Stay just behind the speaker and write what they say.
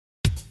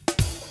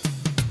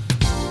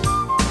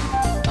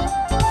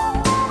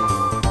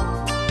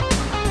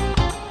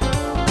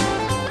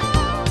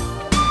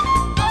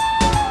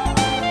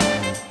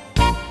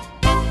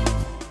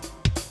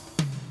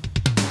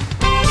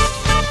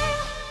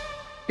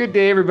Good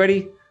day,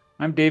 everybody.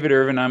 I'm David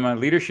Irvine. I'm a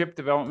leadership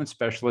development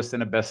specialist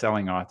and a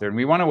best-selling author, and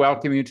we want to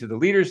welcome you to the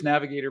Leaders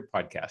Navigator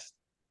podcast.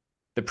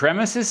 The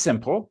premise is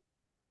simple.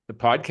 The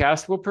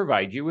podcast will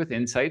provide you with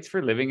insights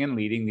for living and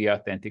leading the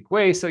authentic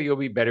way, so you'll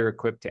be better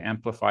equipped to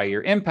amplify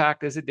your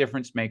impact as a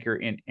difference maker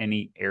in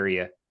any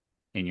area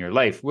in your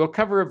life. We'll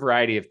cover a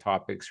variety of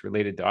topics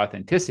related to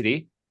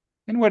authenticity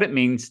and what it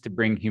means to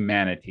bring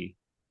humanity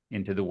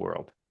into the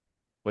world.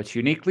 What's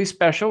uniquely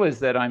special is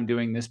that I'm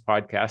doing this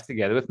podcast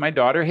together with my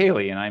daughter,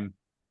 Hayley, and I'm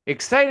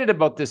excited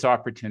about this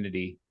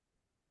opportunity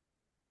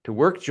to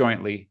work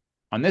jointly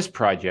on this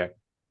project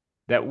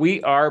that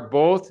we are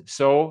both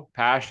so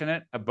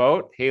passionate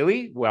about.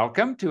 Hayley,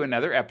 welcome to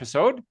another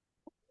episode.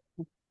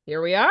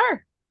 Here we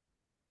are.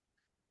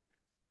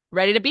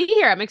 Ready to be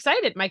here. I'm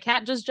excited. My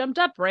cat just jumped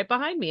up right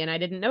behind me and I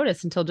didn't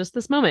notice until just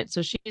this moment.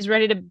 So she's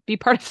ready to be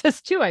part of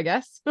this too, I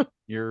guess.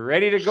 You're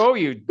ready to go,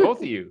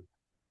 both of you.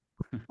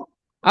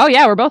 Oh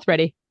yeah, we're both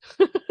ready.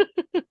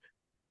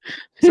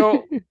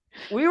 So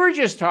we were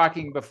just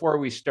talking before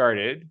we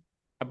started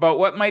about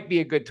what might be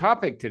a good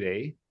topic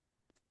today.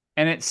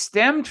 And it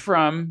stemmed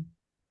from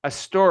a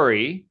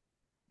story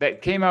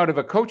that came out of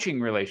a coaching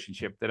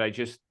relationship that I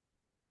just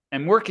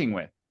am working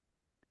with.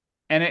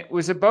 And it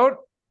was about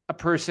a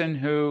person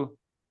who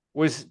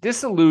was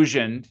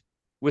disillusioned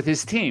with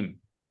his team.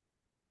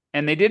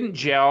 And they didn't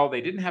gel,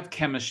 they didn't have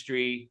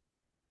chemistry,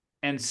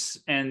 and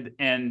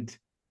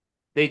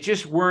they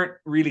just weren't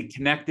really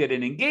connected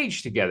and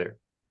engaged together.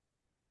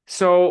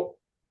 So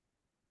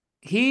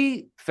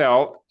he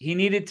felt he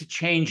needed to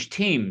change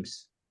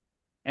teams.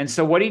 And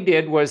so what he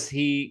did was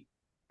he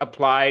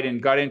applied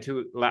and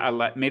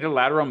made a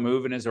lateral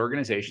move in his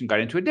organization, got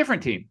into a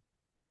different team.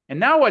 And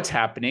now what's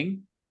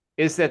happening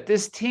is that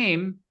this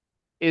team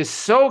is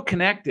so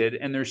connected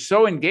and they're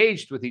so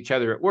engaged with each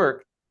other at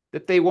work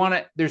that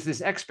there's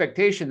this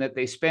expectation that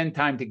they spend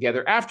time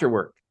together after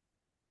work,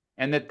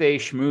 and that they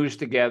schmooze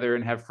together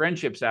and have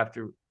friendships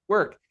after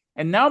work.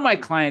 And now my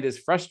client is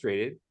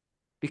frustrated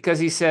because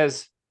he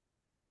says,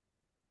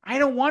 I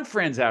don't want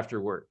friends after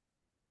work.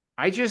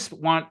 I just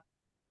want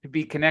to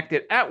be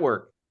connected at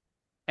work.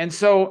 And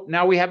so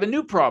now we have a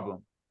new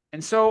problem.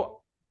 And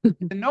so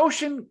the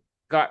notion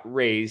got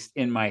raised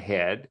in my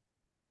head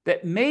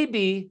that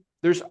maybe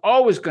there's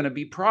always going to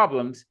be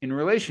problems in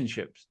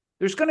relationships.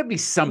 There's going to be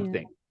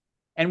something.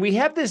 Yeah. And we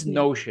have this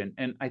notion,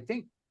 and I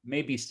think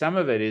maybe some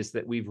of it is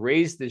that we've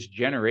raised this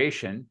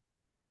generation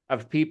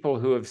of people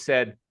who have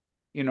said,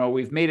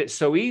 we've made it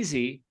so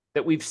easy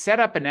that we've set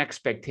up an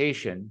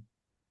expectation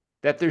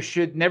that there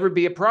should never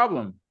be a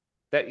problem,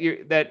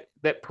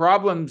 that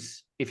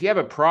problems, if you have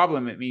a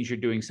problem, it means you're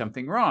doing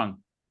something wrong.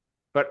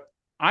 But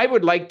I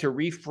would like to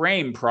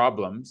reframe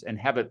problems and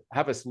have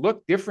us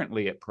look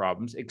differently at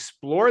problems,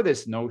 explore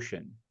this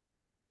notion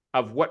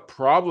of what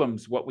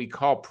we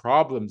call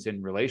problems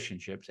in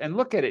relationships, and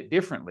look at it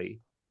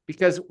differently.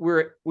 Because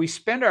we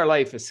spend our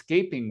life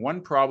escaping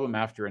one problem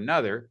after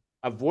another,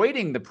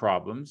 avoiding the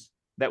problems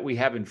that we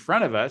have in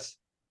front of us.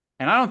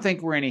 And I don't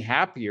think we're any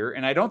happier.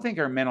 And I don't think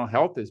our mental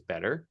health is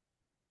better.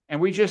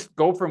 And we just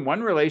go from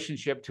one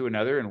relationship to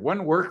another, and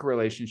one work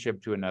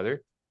relationship to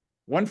another,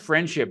 one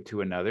friendship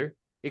to another,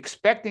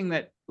 expecting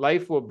that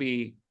life will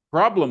be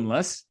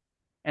problemless.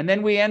 And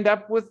then we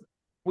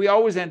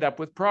always end up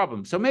with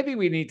problems. So maybe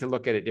we need to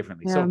look at it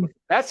differently. Yeah. So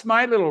that's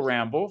my little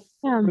ramble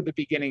for the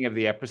beginning of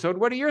the episode.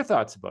 What are your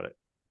thoughts about it?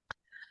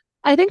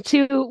 I think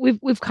too,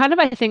 we've kind of,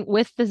 I think,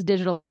 with this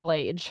digital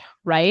age,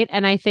 right?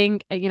 And I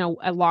think,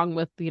 along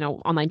with,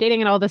 online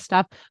dating and all this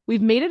stuff,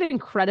 we've made it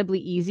incredibly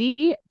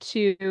easy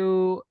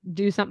to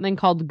do something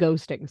called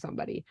ghosting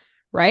somebody,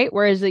 right?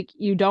 Whereas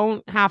you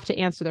don't have to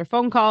answer their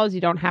phone calls.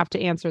 You don't have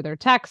to answer their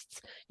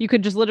texts. You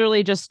could just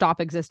literally just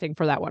stop existing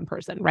for that one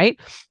person, right?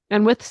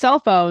 And with cell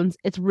phones,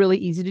 it's really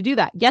easy to do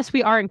that. Yes,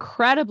 we are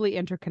incredibly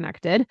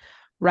interconnected,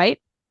 right?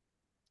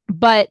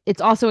 But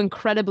it's also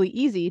incredibly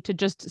easy to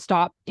just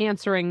stop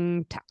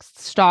answering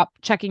texts, stop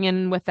checking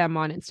in with them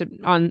on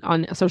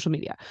social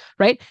media,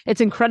 right? It's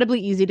incredibly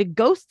easy to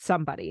ghost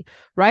somebody,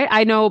 right?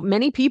 I know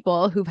many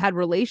people who've had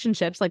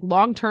relationships, like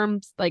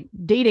long-term, like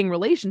dating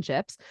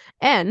relationships,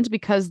 and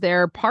because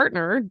their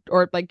partner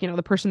or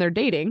the person they're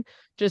dating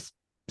just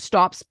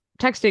stops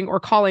texting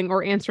or calling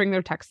or answering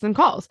their texts and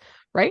calls,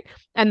 right?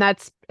 And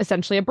that's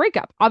essentially a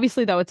breakup.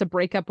 Obviously, though, it's a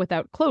breakup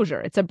without closure.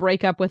 It's a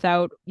breakup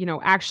without,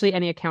 actually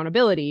any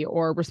accountability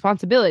or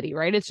responsibility,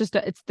 right? It's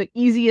it's the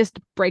easiest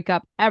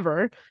breakup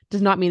ever.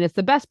 Does not mean it's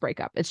the best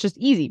breakup. It's just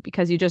easy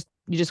because you just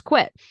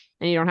quit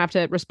and you don't have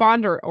to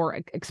respond or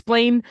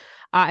explain.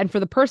 And for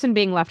the person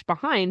being left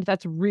behind,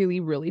 that's really,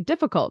 really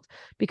difficult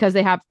because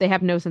they have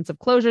no sense of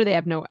closure. They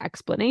have no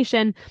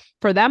explanation.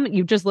 For them,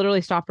 you've just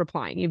literally stopped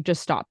replying. You've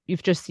just stopped.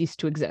 You've just ceased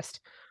to exist.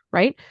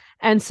 Right.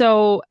 And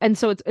so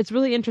it's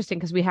really interesting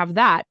because we have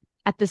that.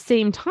 At the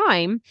same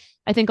time,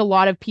 I think a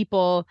lot of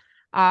people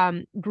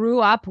grew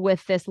up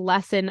with this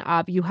lesson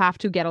of you have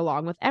to get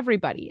along with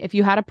everybody. If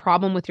you had a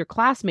problem with your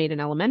classmate in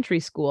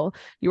elementary school,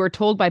 you were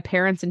told by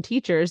parents and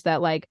teachers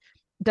that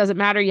doesn't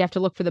matter. You have to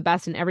look for the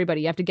best in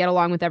everybody. You have to get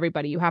along with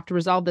everybody. You have to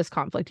resolve this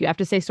conflict. You have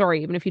to say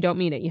sorry, even if you don't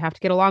mean it. You have to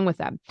get along with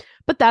them.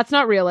 But that's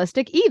not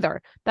realistic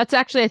either. That's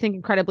actually, I think,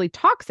 incredibly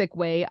toxic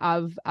way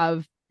of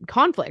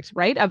conflict,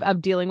 right?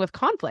 Of dealing with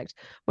conflict.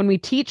 When we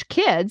teach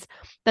kids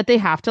that they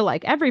have to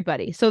like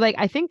everybody. So like,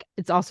 I think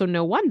it's also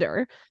no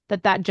wonder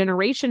that that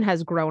generation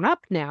has grown up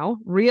now,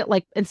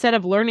 like instead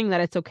of learning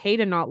that it's okay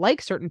to not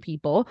like certain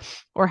people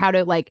or how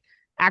to like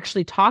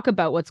actually talk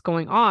about what's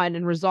going on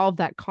and resolve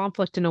that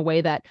conflict in a way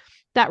that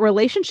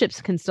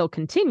relationships can still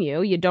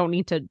continue. You don't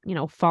need to,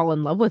 fall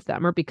in love with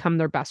them or become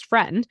their best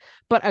friend,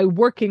 but a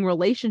working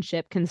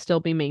relationship can still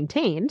be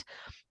maintained,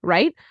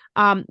 right?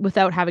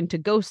 Without having to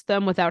ghost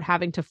them, without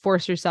having to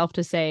force yourself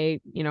to say,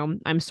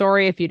 I'm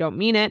sorry if you don't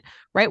mean it,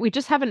 right? We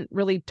just haven't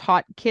really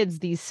taught kids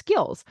these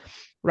skills,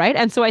 right?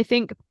 And so I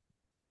think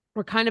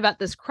we're kind of at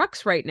this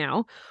crux right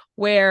now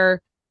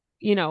where,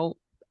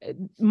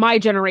 my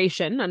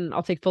generation, and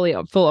I'll take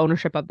full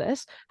ownership of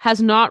this,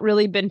 has not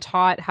really been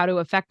taught how to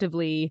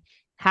effectively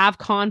have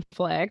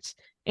conflict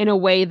in a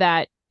way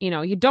that,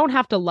 you don't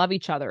have to love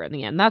each other in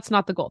the end. That's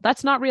not the goal.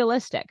 That's not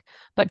realistic.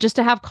 But just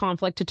to have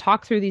conflict, to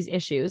talk through these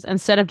issues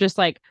instead of just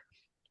like,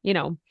 you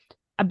know,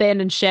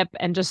 abandon ship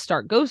and just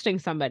start ghosting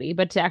somebody,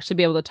 but to actually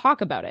be able to talk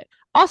about it.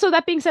 Also,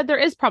 that being said, there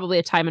is probably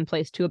a time and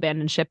place to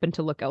abandon ship and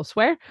to look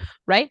elsewhere,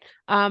 right?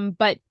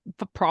 But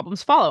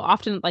problems follow.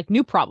 Often, like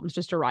new problems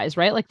just arise,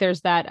 right? Like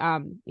there's that,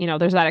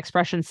 there's that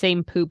expression,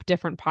 "same poop,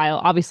 different pile."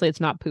 Obviously,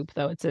 it's not poop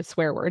though; it's a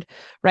swear word,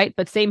 right?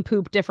 But same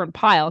poop, different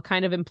pile,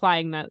 kind of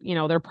implying that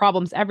there are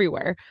problems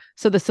everywhere.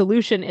 So the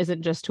solution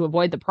isn't just to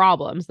avoid the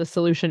problems. The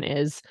solution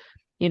is,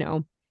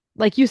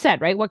 like you said,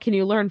 right? What can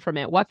you learn from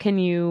it? What can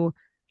you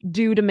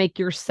do to make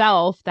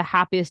yourself the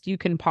happiest you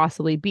can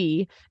possibly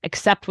be,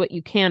 accept what you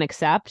can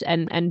accept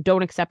and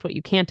don't accept what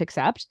you can't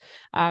accept,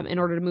 in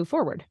order to move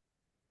forward.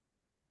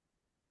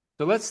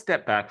 So let's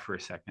step back for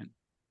a second.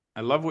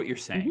 I love what you're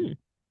saying,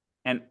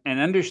 and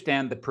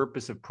understand the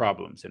purpose of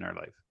problems in our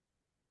life.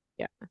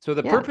 Yeah. So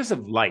the purpose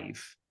of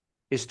life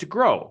is to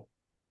grow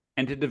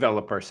and to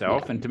develop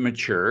ourselves and to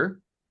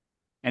mature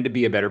and to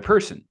be a better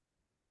person.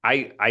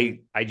 I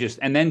just,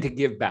 and then to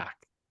give back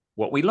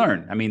what we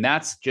learn. I mean,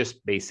 that's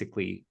just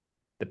basically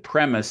the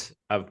premise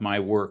of my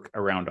work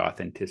around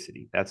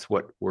authenticity. That's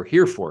what we're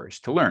here for,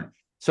 is to learn.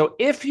 So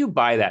if you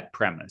buy that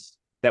premise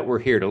that we're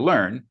here to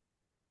learn,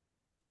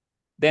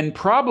 then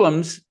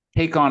problems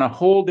take on a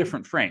whole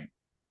different frame.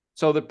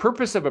 So the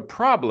purpose of a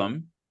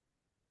problem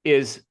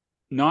is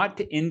not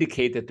to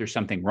indicate that there's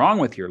something wrong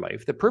with your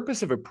life. The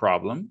purpose of a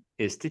problem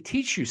is to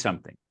teach you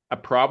something. A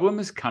problem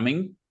is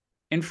coming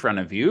in front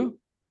of you,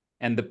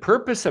 and the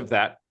purpose of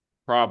that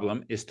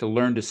problem is to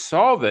learn to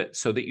solve it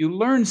so that you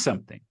learn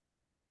something.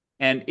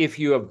 And if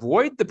you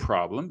avoid the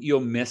problem,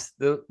 you'll miss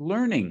the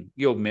learning,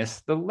 you'll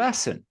miss the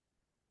lesson.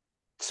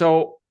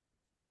 So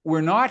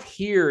we're not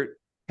here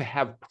to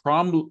have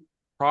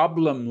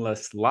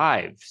problemless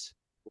lives.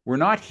 We're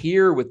not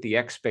here with the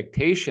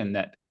expectation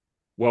that,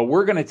 well,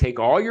 we're going to take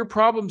all your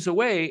problems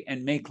away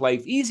and make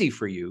life easy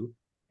for you.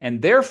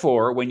 And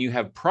therefore, when you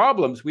have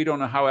problems, we don't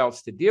know how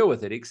else to deal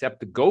with it except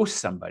to ghost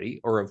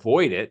somebody or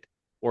avoid it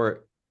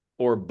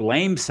or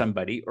blame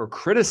somebody or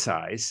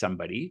criticize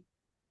somebody,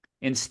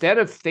 instead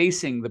of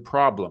facing the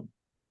problem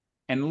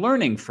and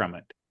learning from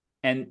it.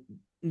 And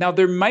now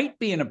there might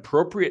be an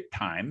appropriate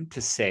time to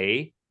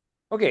say,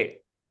 okay,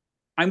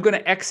 I'm going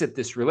to exit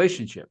this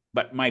relationship.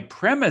 But my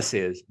premise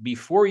is,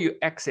 before you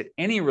exit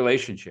any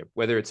relationship,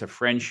 whether it's a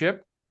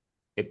friendship,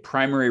 a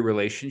primary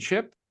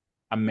relationship,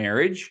 a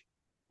marriage,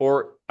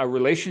 or a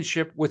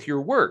relationship with your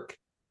work,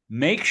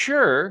 make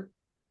sure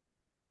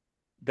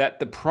that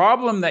the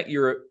problem that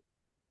you're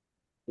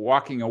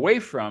walking away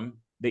from,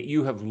 that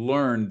you have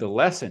learned the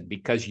lesson,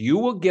 because you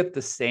will get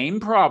the same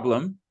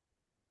problem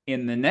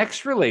in the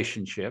next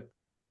relationship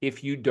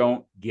if you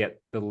don't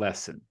get the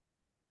lesson.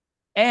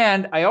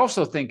 And I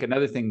also think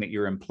another thing that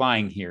you're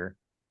implying here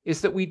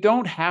is that we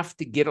don't have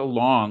to get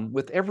along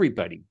with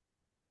everybody.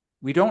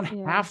 We don't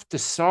have to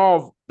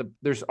solve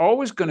there's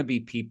always going to be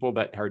people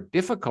that are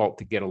difficult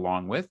to get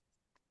along with.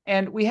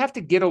 And we have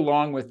to get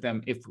along with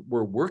them if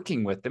we're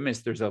working with them.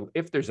 If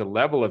there's a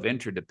level of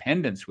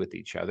interdependence with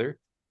each other,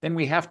 then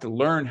we have to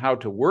learn how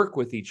to work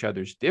with each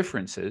other's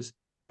differences.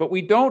 But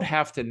we don't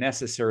have to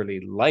necessarily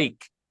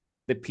like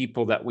the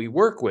people that we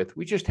work with.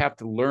 We just have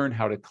to learn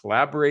how to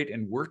collaborate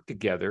and work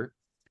together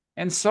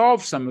and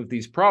solve some of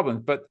these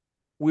problems. But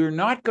we're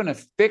not going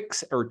to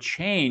fix or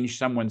change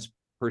someone's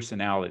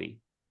personality.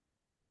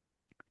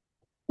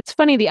 It's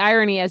funny, the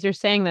irony as you're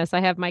saying this. I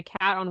have my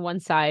cat on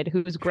one side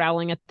who's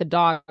growling at the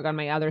dog on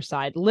my other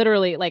side,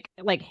 literally like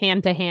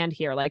hand to hand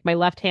here. Like my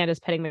left hand is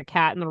petting the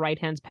cat and the right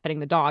hand's petting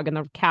the dog, and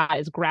the cat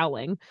is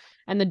growling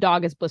and the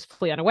dog is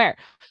blissfully unaware.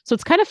 So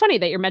it's kind of funny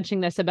that you're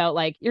mentioning this about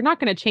like, you're not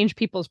going to change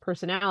people's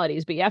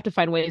personalities, but you have to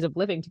find ways of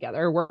living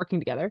together or working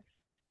together,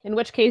 in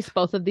which case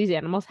both of these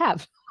animals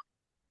have.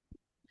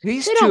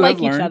 These they two don't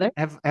like each other.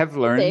 have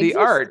learned the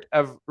art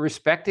of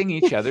respecting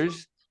each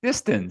other's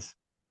distance.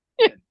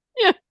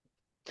 Yeah.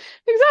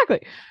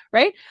 Exactly.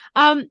 Right.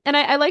 And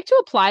I like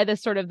to apply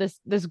this sort of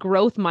this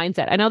growth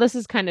mindset. I know this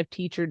is kind of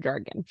teacher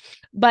jargon,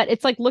 but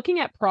it's like looking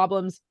at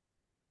problems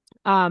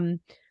um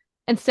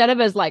instead of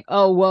as like,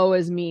 oh, woe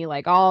is me,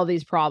 like all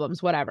these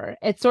problems, whatever.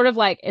 It's sort of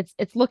like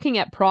it's looking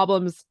at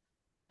problems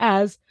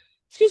as,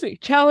 excuse me,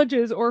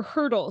 challenges or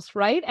hurdles,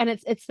 right? And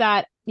it's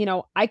that,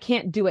 I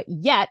can't do it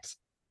yet,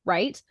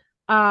 right?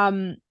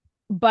 Um,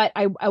 but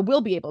I will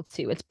be able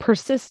to. It's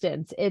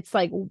persistence. It's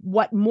like,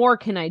 what more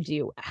can I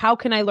do? How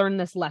can I learn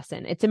this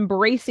lesson? It's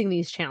embracing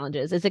these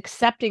challenges. It's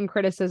accepting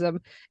criticism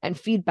and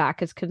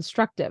feedback as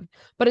constructive.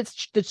 But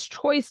it's this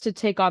choice to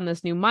take on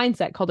this new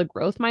mindset called a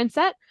growth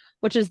mindset,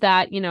 which is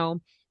that,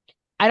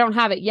 I don't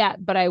have it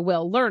yet, but I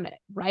will learn it.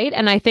 Right.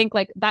 And I think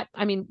like that,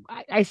 I mean,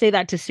 I say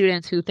that to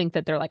students who think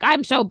that they're like,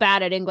 I'm so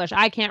bad at English,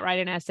 I can't write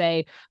an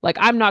essay. Like,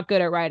 I'm not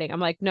good at writing. I'm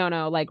like,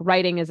 no, like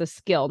writing is a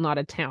skill, not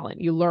a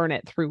talent. You learn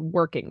it through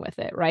working with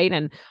it. Right.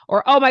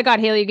 Or, oh my God,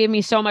 Hayley, you gave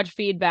me so much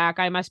feedback,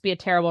 I must be a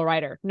terrible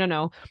writer.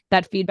 No,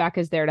 that feedback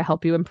is there to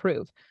help you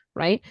improve.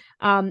 Right.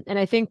 And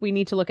I think we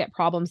need to look at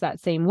problems that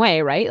same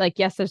way, right? Like,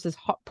 yes, there's this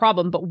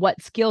problem, but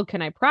what skill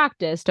can I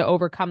practice to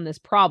overcome this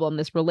problem,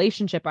 this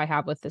relationship I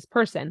have with this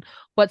person?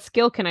 What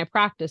skill can I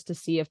practice to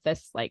see if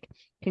this like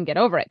can get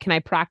over it? Can I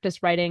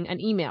practice writing an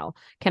email?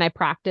 Can I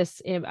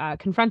practice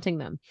confronting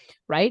them?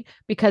 Right.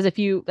 Because if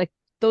you like,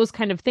 those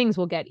kind of things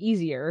will get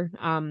easier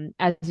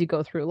as you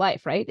go through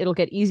life, right? It'll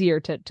get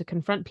easier to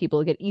confront people.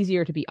 It'll get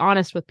easier to be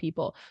honest with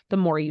people the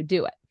more you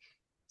do it.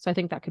 So I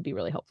think that could be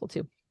really helpful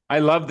too. I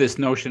love this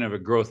notion of a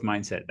growth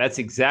mindset. That's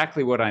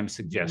exactly what I'm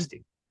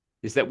suggesting,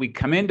 is that we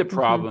come into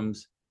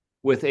problems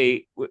with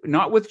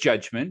not with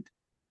judgment,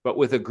 but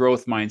with a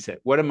growth mindset.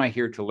 What am I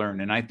here to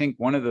learn? And I think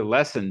one of the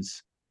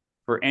lessons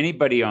for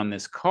anybody on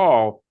this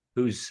call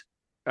who's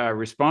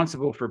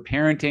responsible for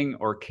parenting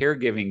or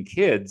caregiving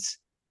kids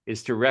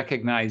is to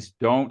recognize,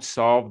 don't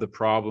solve the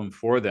problem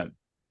for them.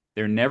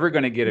 They're never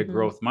going to get a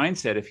growth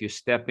mindset if you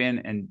step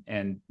in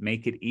and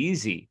make it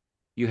easy.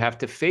 You have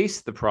to face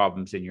the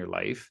problems in your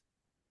life,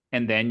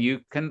 and then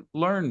you can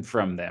learn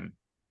from them.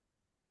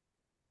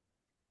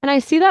 And I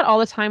see that all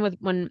the time with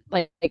when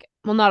well,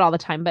 not all the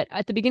time, but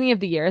at the beginning of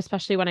the year,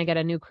 especially when I get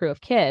a new crew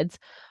of kids,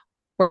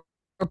 where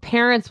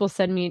parents will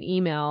send me an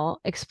email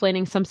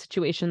explaining some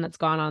situation that's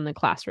gone on in the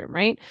classroom,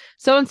 right?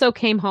 So and so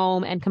came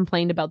home and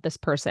complained about this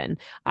person.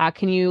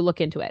 Can you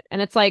look into it?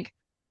 And it's like,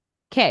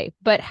 okay,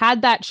 but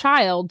had that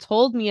child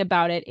told me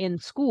about it in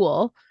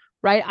school,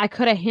 right, I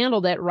could have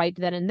handled it right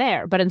then and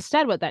there. But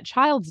instead, what that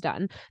child's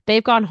done,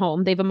 they've gone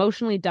home, they've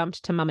emotionally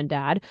dumped to mom and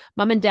dad.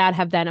 Mom and dad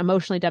have then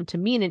emotionally dumped to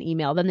me in an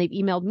email. Then they've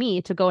emailed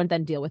me to go and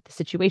then deal with the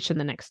situation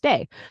the next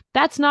day.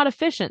 That's not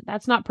efficient.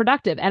 That's not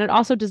productive. And it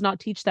also does not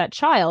teach that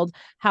child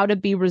how to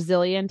be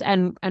resilient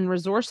and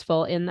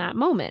resourceful in that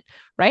moment,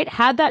 right?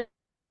 Had that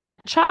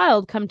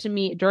child come to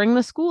me during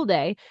the school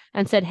day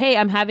and said, hey,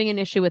 I'm having an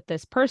issue with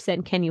this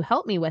person, can you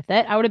help me with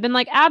it? I would have been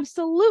like,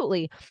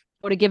 absolutely.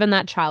 I would have given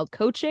that child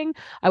coaching.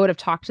 I would have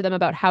talked to them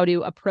about how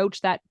to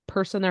approach that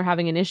person they're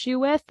having an issue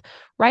with,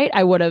 right?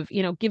 I would have,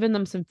 given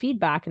them some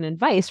feedback and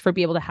advice for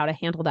be able to how to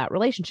handle that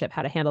relationship,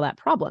 how to handle that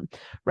problem,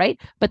 right?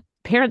 But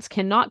parents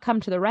cannot come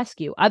to the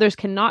rescue. Others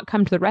cannot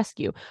come to the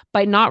rescue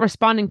by not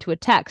responding to a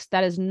text.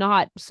 That is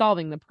not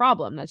solving the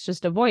problem. That's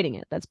just avoiding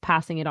it. That's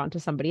passing it on to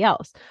somebody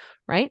else,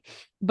 right?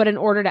 But in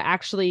order to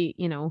actually,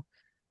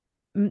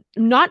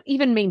 not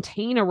even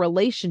maintain a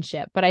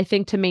relationship, but I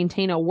think to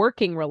maintain a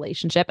working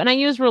relationship, and I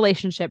use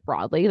relationship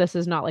broadly, this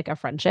is not like a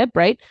friendship,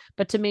 right?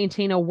 But to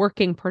maintain a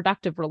working,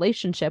 productive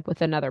relationship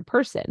with another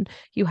person,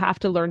 you have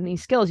to learn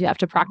these skills. You have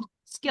to practice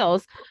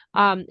skills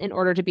in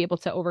order to be able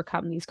to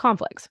overcome these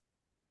conflicts.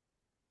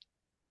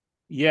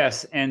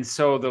 Yes. And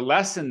so the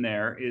lesson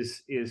there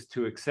is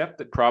to accept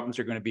that problems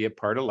are going to be a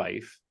part of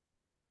life.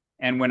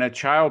 And when a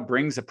child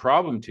brings a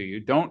problem to you,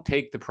 don't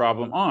take the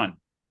problem on.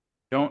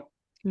 Don't.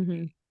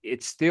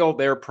 It's still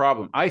their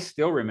problem. I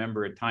still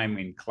remember a time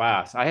in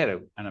class. I had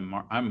a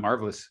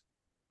marvelous,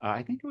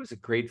 I think it was a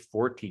grade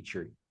 4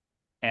 teacher,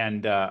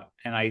 and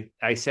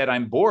I said,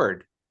 I'm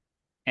bored,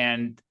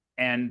 and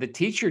the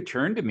teacher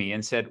turned to me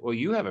and said, well,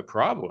 you have a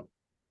problem.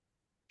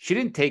 She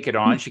didn't take it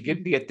on. She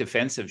didn't get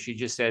defensive. She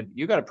just said,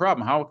 you got a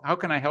problem. How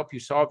can I help you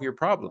solve your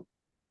problem?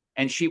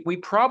 And we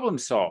problem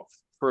solved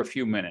for a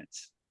few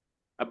minutes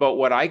about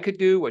what I could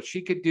do, what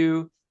she could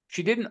do.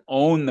 She didn't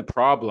own the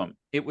problem.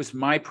 It was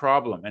my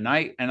problem. And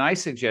I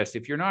suggest,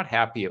 if you're not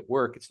happy at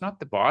work, it's not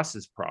the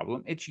boss's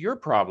problem, it's your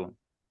problem.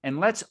 And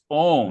let's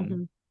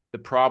own the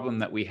problem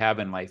that we have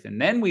in life. And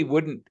then we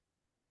wouldn't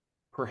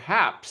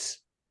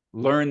perhaps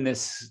learn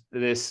this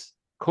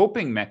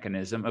coping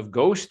mechanism of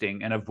ghosting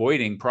and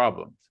avoiding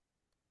problems.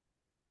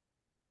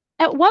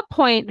 At what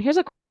point, here's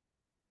a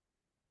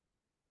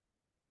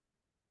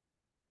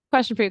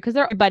question for you, because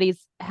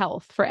everybody's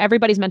health, for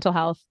everybody's mental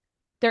health,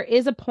 there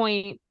is a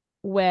point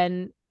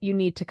when you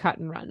need to cut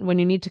and run, when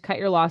you need to cut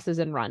your losses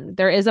and run.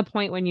 There is a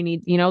point when you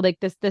need, like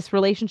this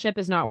relationship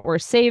is not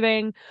worth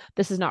saving.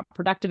 This is not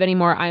productive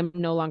anymore. I'm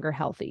no longer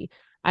healthy.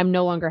 I'm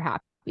no longer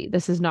happy.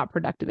 This is not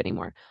productive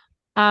anymore.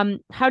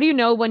 How do you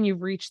know when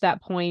you've reached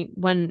that point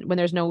when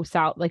there's no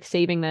like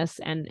saving this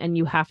and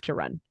you have to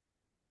run?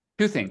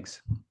 Two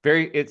things.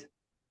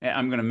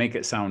 I'm going to make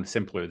it sound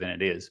simpler than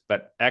it is,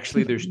 but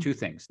actually there's two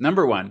things.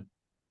 Number one,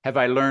 have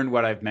I learned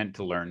what I've meant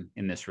to learn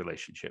in this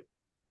relationship?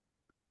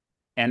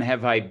 And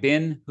have I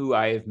been who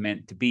I have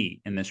meant to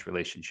be in this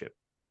relationship?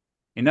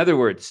 In other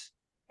words,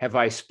 have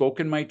I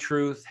spoken my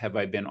truth? Have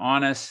I been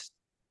honest?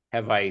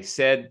 Have I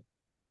said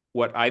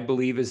what I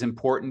believe is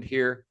important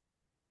here?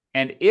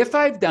 And if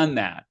I've done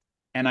that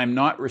and I'm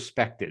not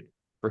respected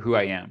for who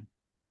I am,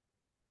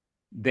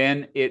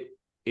 then it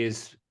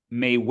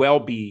may well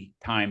be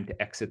time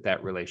to exit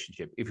that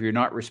relationship if you're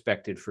not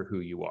respected for who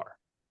you are.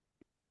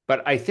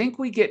 But I think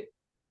we get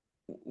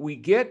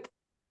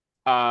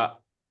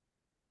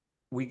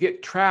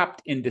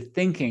trapped into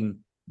thinking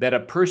that a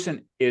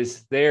person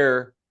is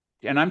there,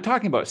 and I'm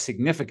talking about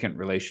significant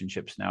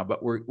relationships now,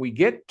 but we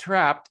get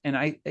trapped,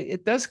 and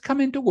it does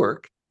come into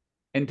work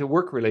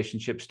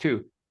relationships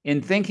too, in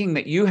thinking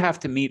that you have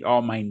to meet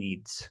all my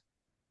needs.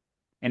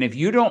 And if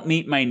you don't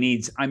meet my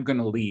needs, I'm going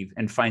to leave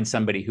and find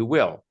somebody who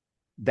will.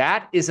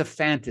 That is a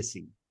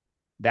fantasy.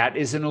 That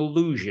is an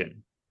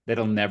illusion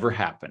that'll never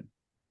happen.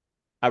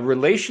 A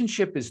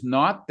relationship is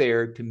not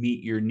there to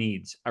meet your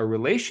needs. A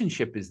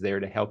relationship is there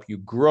to help you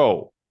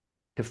grow,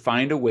 to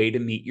find a way to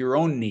meet your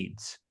own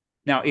needs.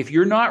 Now, if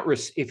your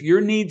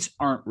needs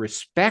aren't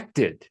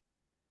respected,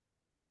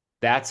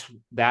 that's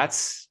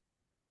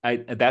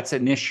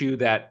an issue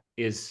that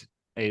is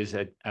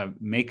a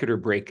make it or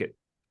break it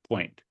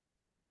point.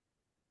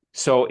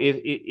 So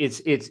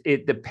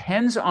it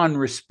depends on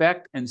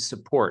respect and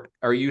support.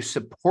 Are you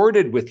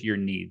supported with your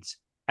needs,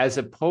 as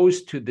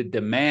opposed to the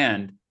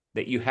demand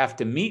that you have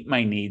to meet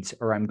my needs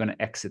or I'm going to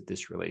exit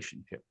this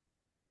relationship?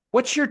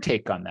 What's your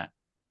take on that?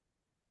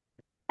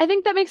 I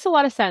think that makes a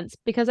lot of sense,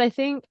 because I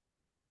think,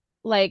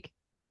 like,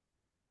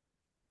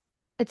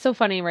 it's so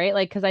funny, right?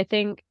 Like, because I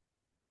think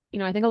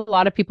a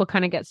lot of people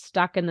kind of get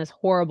stuck in this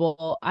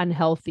horrible,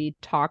 unhealthy,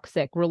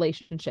 toxic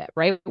relationship,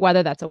 right?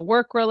 Whether that's a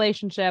work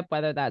relationship,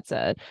 whether that's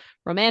a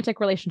romantic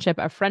relationship,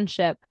 a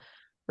friendship,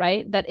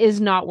 right? That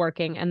is not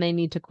working, and they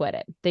need to quit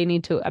it. They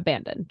need to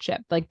abandon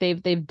ship. Like,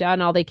 they've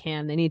done all they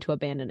can. They need to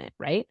abandon it,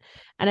 right?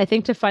 And I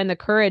think to find the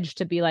courage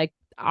to be like,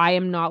 I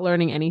am not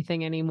learning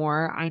anything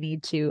anymore. I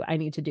need to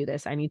do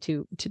this. I need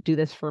to do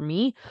this for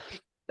me.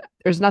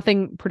 There's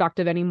nothing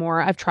productive anymore.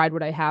 I've tried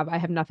what I have. I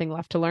have nothing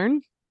left to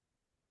learn.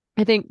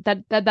 I think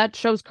that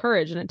shows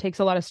courage, and it takes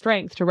a lot of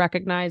strength to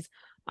recognize,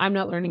 I'm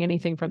not learning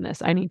anything from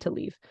this. I need to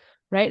leave.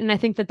 Right. And I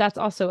think that that's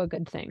also a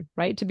good thing,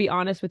 right? To be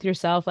honest with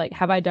yourself. Like,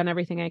 have I done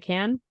everything I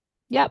can?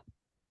 Yep.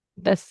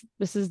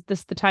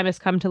 The time has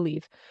come to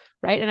leave.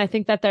 Right. And I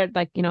think that they're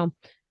like,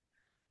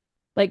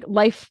 like,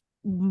 life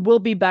will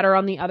be better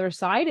on the other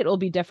side. It will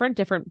be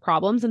different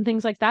problems and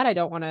things like that. I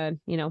don't want to,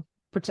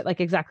 pretend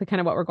like exactly kind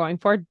of what we're going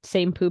for.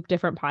 Same poop,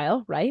 different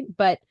pile. Right.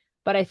 But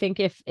I think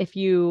if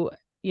you,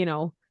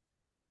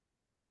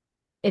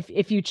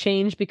 if you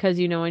change because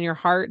in your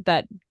heart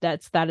that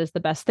is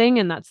the best thing,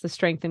 and that's the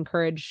strength and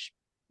courage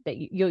that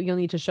you'll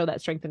need to show,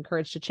 that strength and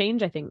courage to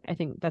change. I think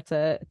it's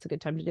a good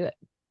time to do it.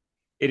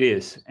 It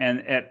is.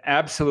 And at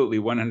absolutely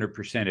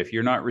 100%, if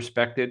you're not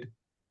respected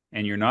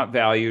and you're not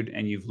valued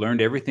and you've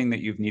learned everything that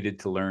you've needed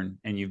to learn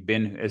and you've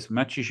been as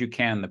much as you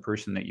can the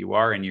person that you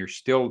are, and you're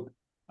still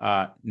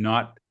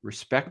not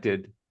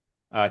respected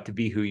to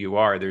be who you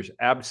are, there's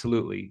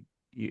absolutely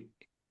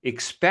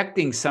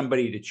expecting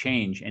somebody to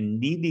change and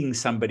needing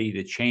somebody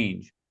to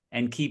change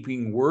and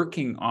keeping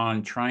working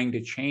on trying to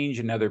change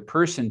another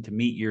person to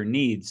meet your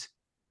needs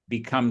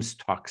becomes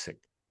toxic.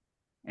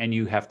 And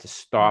you have to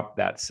stop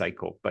that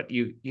cycle. But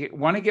you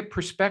want to get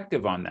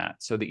perspective on that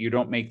so that you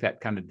don't make that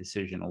kind of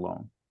decision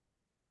alone.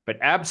 But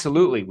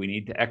absolutely, we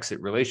need to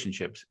exit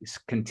relationships.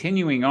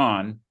 Continuing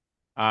on,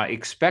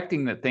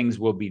 expecting that things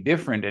will be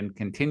different and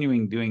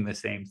continuing doing the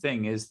same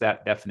thing is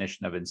that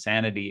definition of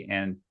insanity,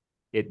 and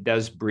it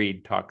does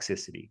breed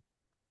toxicity.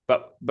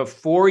 But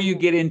before you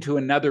get into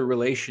another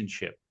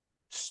relationship,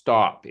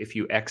 stop if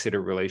you exit a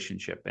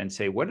relationship and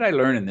say, what did I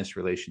learn in this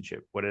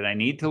relationship? What did I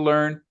need to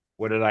learn?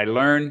 What did I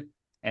learn?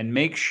 And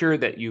make sure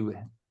that you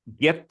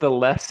get the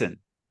lesson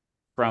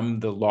from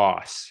the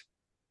loss,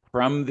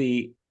 from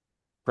the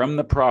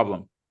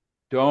problem.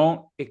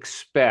 Don't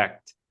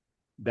expect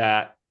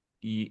that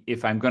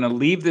if I'm going to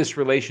leave this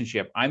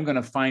relationship, I'm going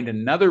to find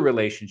another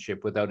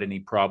relationship without any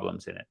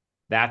problems in it.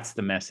 That's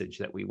the message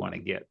that we want to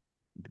get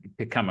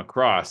to come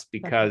across,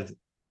 because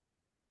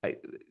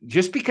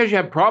just because you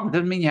have problems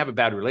doesn't mean you have a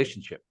bad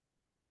relationship.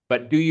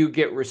 But do you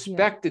get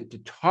respected to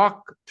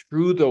talk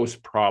through those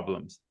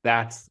problems?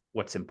 That's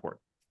what's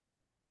important.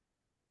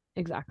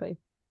 Exactly.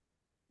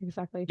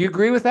 Do you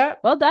agree with that?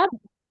 Well,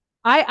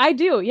 I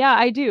do. Yeah,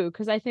 I do.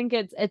 Because I think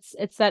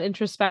it's that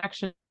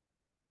introspection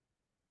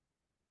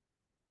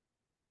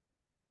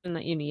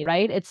that you need,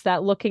 right? It's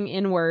that looking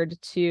inward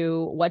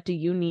to what do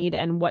you need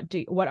and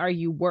what are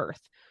you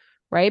worth,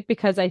 right?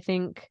 Because I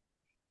think,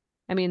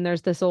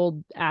 there's this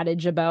old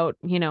adage about,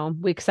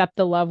 we accept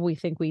the love we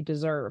think we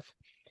deserve,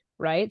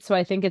 right? So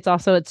I think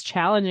it's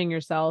challenging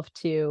yourself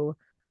to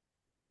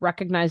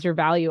recognize your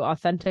value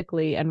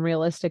authentically and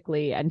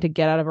realistically, and to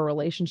get out of a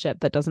relationship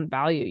that doesn't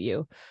value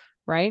you,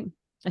 right?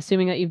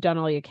 Assuming that you've done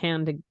all you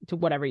can to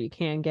whatever you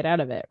can get out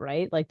of it,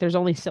 right? Like there's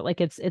only so,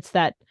 like it's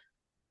that,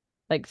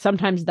 like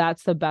sometimes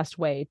that's the best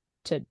way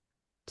to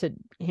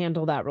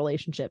handle that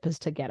relationship, is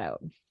to get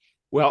out.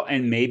 Well,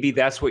 and maybe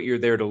that's what you're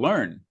there to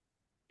learn,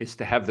 is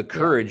to have the Yeah.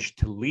 courage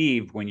to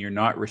leave when you're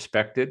not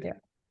respected,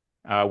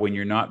 when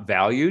you're not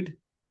valued,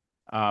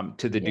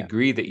 to the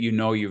degree that you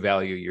know you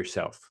value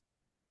yourself.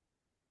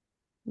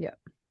 Yeah,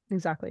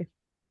 exactly.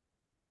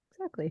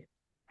 Exactly.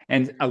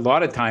 And a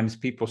lot of times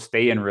people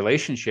stay in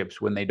relationships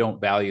when they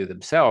don't value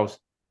themselves,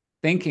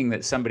 thinking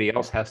that somebody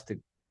else has to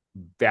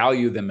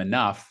value them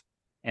enough.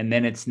 And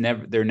then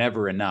they're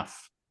never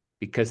enough,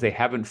 because they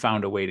haven't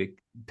found a way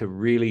to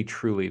really,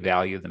 truly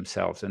value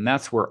themselves. And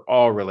that's where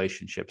all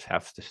relationships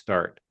have to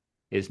start,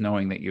 is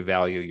knowing that you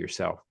value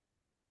yourself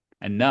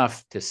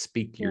enough to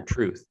speak your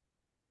truth.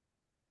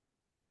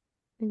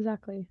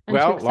 Exactly. And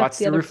well, to accept lots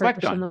the to other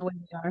reflect person on. the way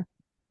they are.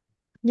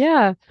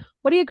 Yeah.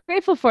 What are you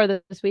grateful for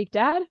this week,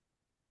 Dad?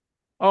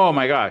 Oh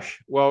my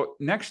gosh. Well,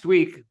 next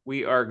week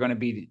we are going to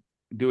be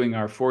doing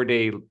our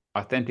 4-day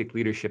Authentic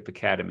Leadership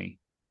Academy.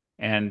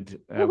 And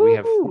we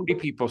have 40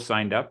 people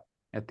signed up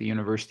at the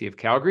University of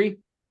Calgary.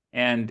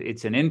 And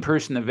it's an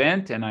in-person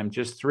event. And I'm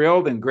just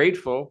thrilled and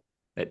grateful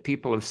that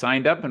people have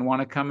signed up and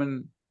want to come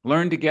and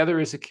learn together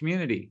as a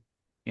community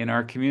in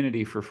our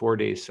community for 4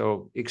 days.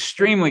 So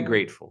extremely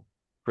grateful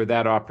for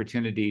that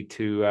opportunity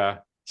to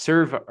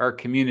serve our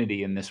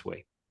community in this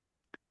way.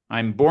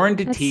 I'm born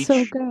to teach.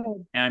 So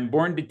good. I'm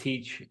born to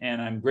teach,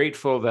 and I'm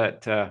grateful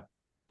that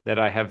that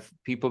I have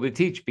people to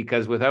teach,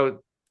 because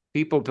without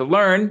people to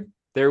learn,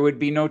 there would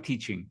be no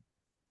teaching.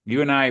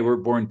 You and I were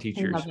born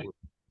teachers.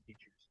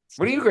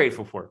 What are you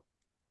grateful for?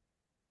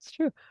 It's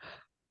true.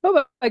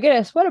 Oh my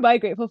goodness, what am I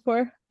grateful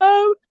for?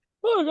 Oh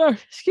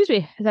gosh, excuse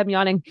me, as I'm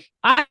yawning.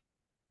 I'm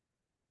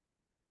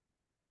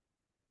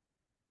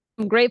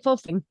grateful,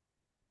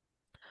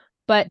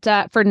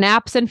 but for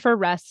naps and for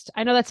rest.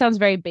 I know that sounds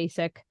very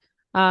basic.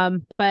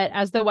 But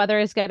as the weather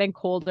is getting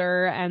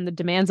colder and the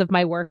demands of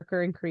my work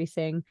are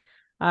increasing,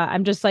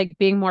 I'm just like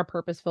being more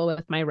purposeful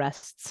with my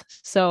rests.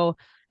 So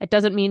it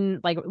doesn't mean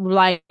like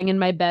lying in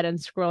my bed and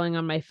scrolling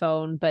on my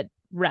phone, but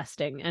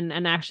resting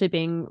and actually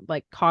being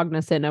like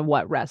cognizant of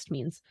what rest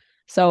means.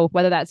 So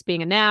whether that's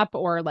being a nap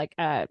or like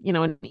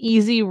an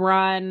easy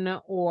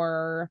run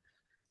or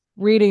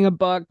reading a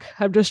book,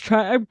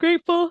 I'm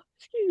grateful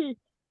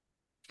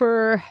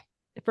for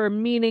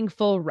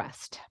meaningful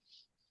rest.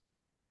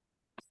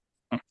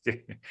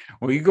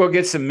 Well, you go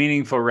get some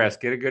meaningful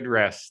rest. Get a good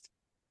rest.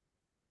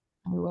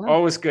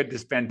 Always good to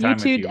spend time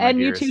with you, my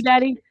dearest. You too,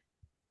 Daddy.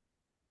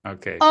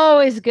 Okay.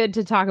 Always good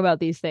to talk about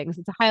these things.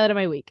 It's a highlight of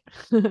my week.